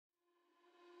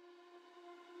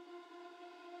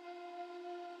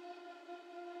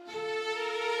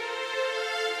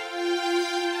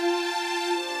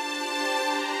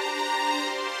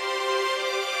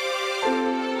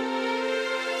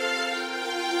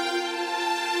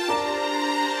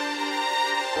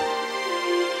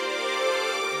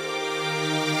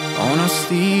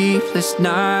sleepless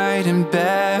night in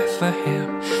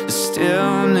Bethlehem, the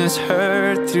stillness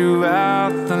heard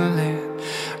throughout the land,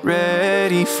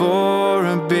 ready for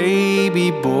a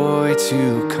baby boy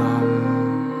to come.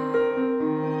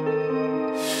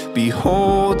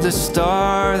 Behold the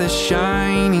star that's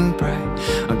shining bright,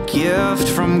 a gift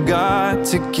from God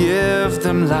to give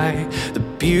them light, the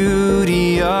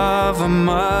beauty of a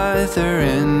mother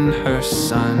and her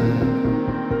son.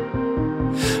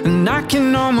 And I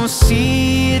can almost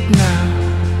see it now,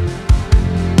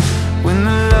 when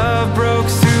the love broke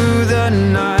through the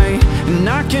night. And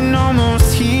I can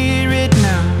almost hear it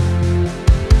now,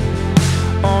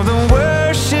 all the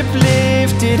worship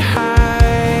lifted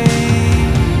high,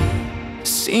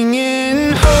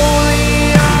 singing,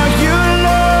 holy are you,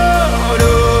 Lord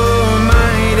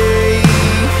Almighty.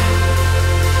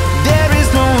 There is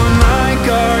no one like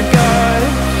our God.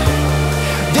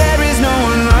 There is no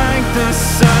one like the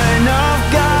Son of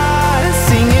God.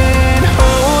 Singing,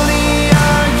 holy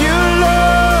are you,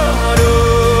 Lord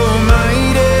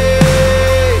Almighty.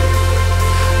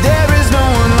 There is no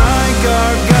one like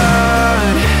our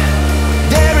God.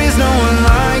 There is no one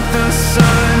like the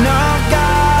Son of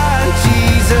God,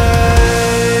 Jesus.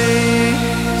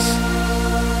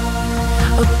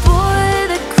 A boy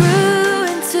that grew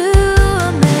into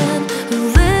a man, who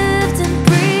lived and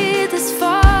breathed his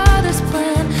Father's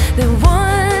plan, that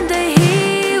one day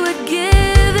he would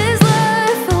give his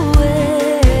life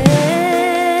away.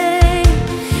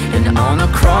 And on the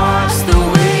cross, the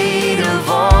weight of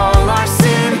all our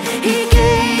sin, he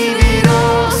gave it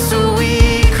all so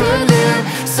we could live.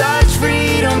 Such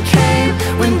freedom came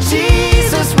when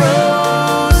Jesus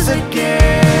rose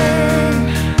again.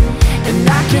 And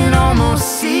I can almost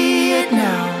see it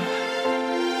now,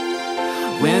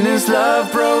 when his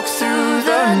love broke through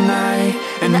the night.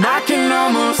 And I can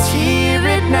almost hear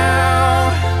it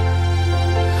now,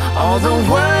 all the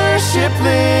worship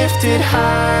lifted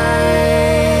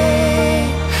high,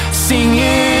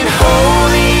 singing,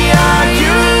 holy are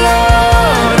you,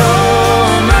 Lord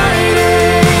Almighty.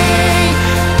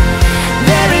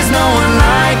 There is no one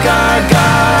like our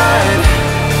God.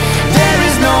 There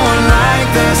is no one like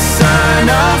the Son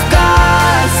of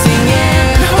God. Singing,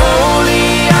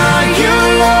 holy are you,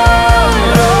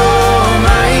 Lord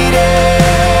Almighty.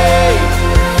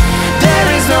 There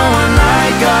is no one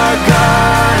like our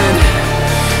God.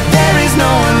 There is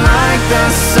no one like the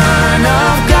Son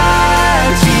of God,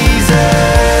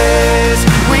 Jesus.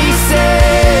 We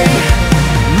say,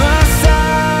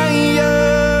 Messiah,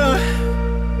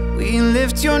 we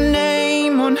lift your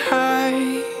name on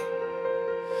high,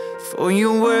 for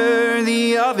you're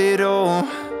worthy of it all.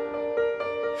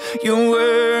 You're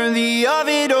worthy of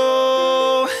it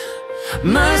all,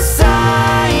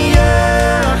 Messiah.